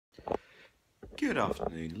Good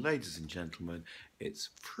afternoon, ladies and gentlemen. It's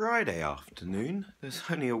Friday afternoon. There's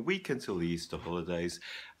only a week until the Easter holidays,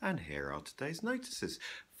 and here are today's notices.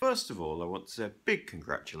 First of all, I want to say a big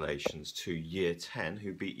congratulations to Year 10,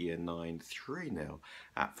 who beat Year 9 3-0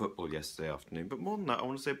 at football yesterday afternoon. But more than that, I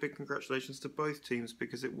want to say a big congratulations to both teams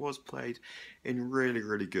because it was played in really,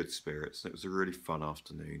 really good spirits. And it was a really fun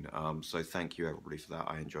afternoon. So thank you, everybody, for that.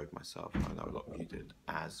 I enjoyed myself. I know a lot of you did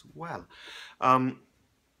as well.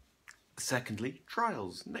 Secondly,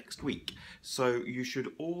 trials next week. So you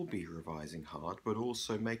should all be revising hard, but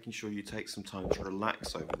also making sure you take some time to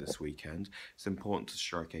relax over this weekend. It's important to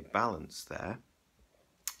strike a balance there.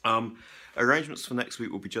 Arrangements for next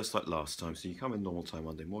week will be just like last time. So you come in normal time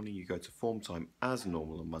Monday morning, you go to form time as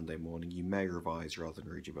normal on Monday morning. You may revise rather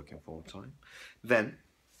than read your book in form time. Then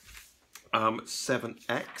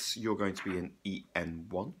 7X, you're going to be in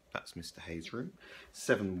EN1, that's Mr. Hayes' room.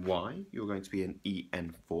 7Y, you're going to be in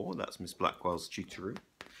EN4, that's Miss Blackwell's tutor room.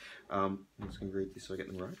 I'm just going to read this so I get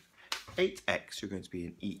them right. 8X, you're going to be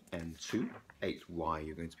in EN2. 8Y,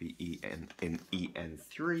 you're going to be in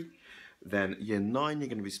EN3. Then Year 9, you're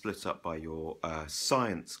going to be split up by your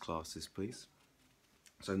science classes, please.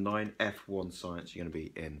 So 9F1 science, you're going to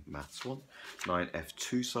be in maths 1.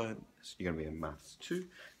 9F2 science, you're going to be in maths 2.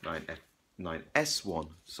 9S1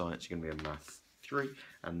 science, you're going to be in maths 3.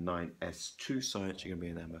 And 9S2 science, you're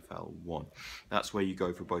going to be in MFL 1. That's where you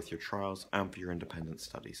go for both your trials and for your independent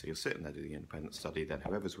study. So you're sitting there doing the independent study, then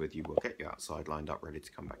whoever's with you will get you outside lined up ready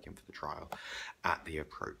to come back in for the trial at the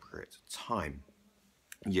appropriate time.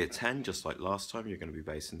 Year 10, just like last time, you're going to be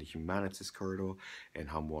based in the humanities corridor in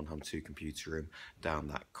Hum 1, Hum 2 computer room, down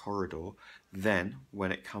that corridor. Then,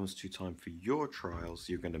 when it comes to time for your trials,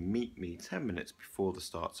 you're going to meet me 10 minutes before the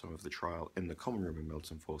start time of the trial in the common room in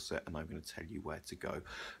Milton Fawcett, and I'm going to tell you where to go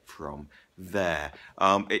from there.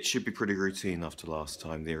 It should be pretty routine after last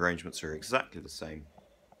time. The arrangements are exactly the same.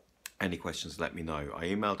 Any questions, let me know. I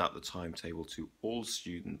emailed out the timetable to all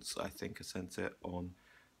students. I think I sent it on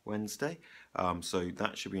Wednesday, so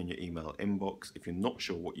that should be in your email inbox. If you're not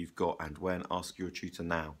sure what you've got and when, ask your tutor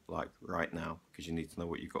now, like right now, because you need to know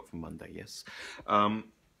what you've got for Monday. Yes. I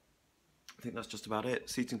think that's just about it.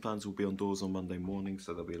 Seating plans will be on doors on Monday morning,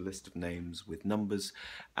 so there'll be a list of names with numbers,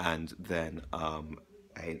 and then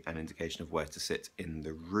an indication of where to sit in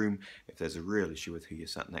the room. If there's a real issue with who you're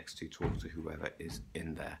sat next to, talk to whoever is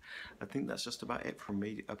in there. I think that's just about it from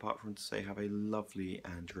me, apart from to say have a lovely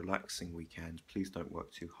and relaxing weekend. Please don't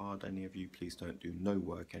work too hard, any of you. Please don't do no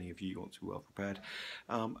work, any of you. You want to be well prepared.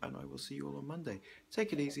 And I will see you all on Monday.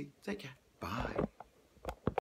 Take it easy. Take care. Bye.